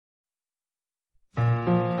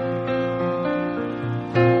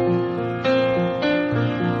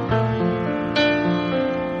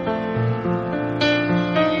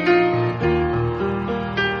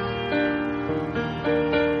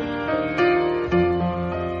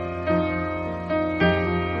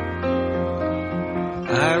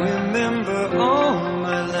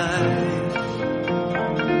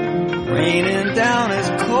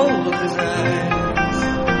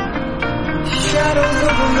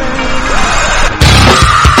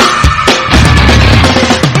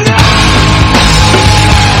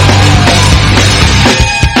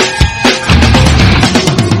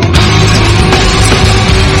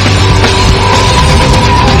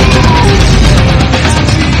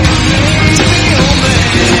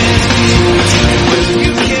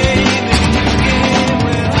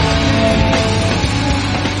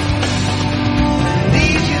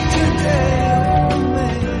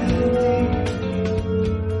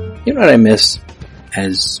You know what I miss?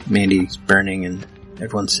 As Mandy's burning and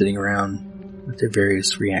everyone's sitting around with their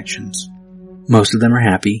various reactions. Most of them are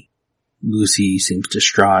happy. Lucy seems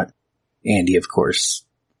distraught. Andy, of course,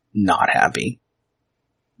 not happy.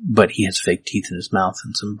 But he has fake teeth in his mouth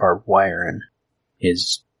and some barbed wire, and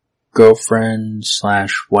his girlfriend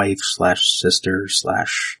 / wife / sister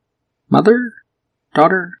 / mother,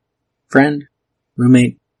 daughter, friend,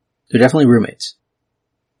 roommate. They're definitely roommates.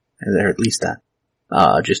 They're at least that.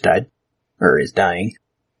 Just died. Or is dying.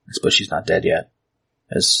 I suppose she's not dead yet.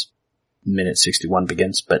 As minute 61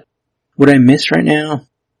 begins. But what I miss right now,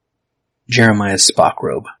 Jeremiah's Spock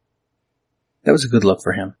robe. That was a good look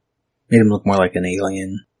for him. Made him look more like an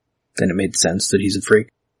alien. Then it made sense that he's a freak.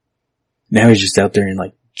 Now he's just out there in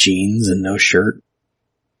like jeans and no shirt.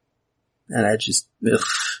 And I just,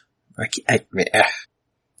 it's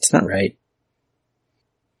not right.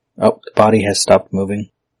 Oh, the body has stopped moving.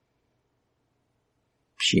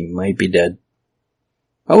 She might be dead.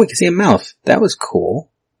 Oh, we can see a mouth. That was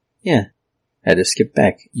cool. Yeah. I had to skip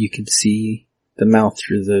back. You could see the mouth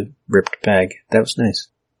through the ripped bag. That was nice.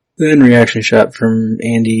 Then reaction shot from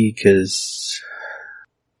Andy, because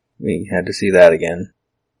we had to see that again.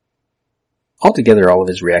 Altogether, all of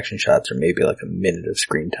his reaction shots are maybe like a minute of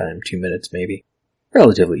screen time, 2 minutes maybe.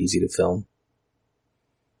 Relatively easy to film.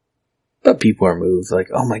 But people are moved, like,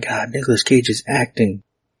 oh my god, Nicolas Cage is acting.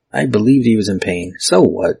 I believed he was in pain. So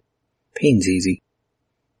what? Pain's easy.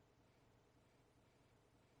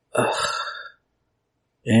 Ugh.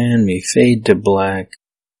 And we fade to black.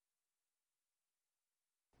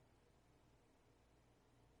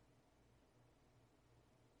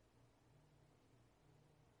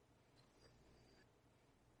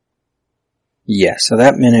 Yeah, so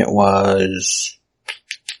that minute was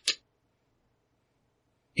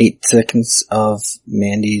 8 seconds of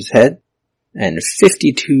Mandy's head. And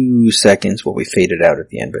 52 seconds, well, we faded out at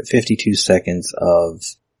the end, but 52 seconds of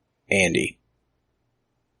Andy.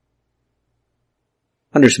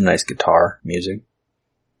 Under some nice guitar music.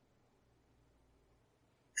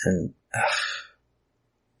 And,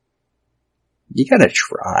 you gotta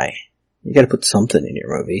try. You gotta put something in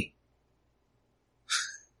your movie.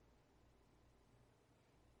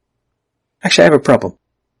 Actually, I have a problem.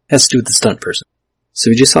 It has to do with the stunt person.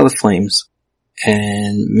 So we just saw the flames.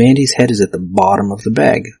 And Mandy's head is at the bottom of the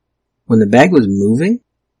bag. When the bag was moving,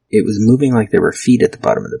 it was moving like there were feet at the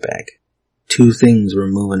bottom of the bag. Two things were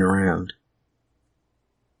moving around.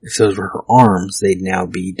 If those were her arms, they'd now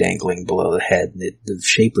be dangling below the head. The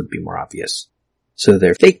shape would be more obvious. So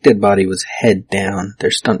their fake dead body was head down. Their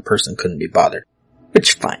stunt person couldn't be bothered.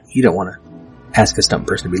 Which, fine. You don't want to ask a stunt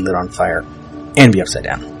person to be lit on fire and be upside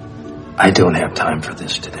down. I don't have time for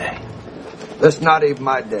this today. That's not even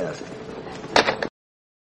my desk.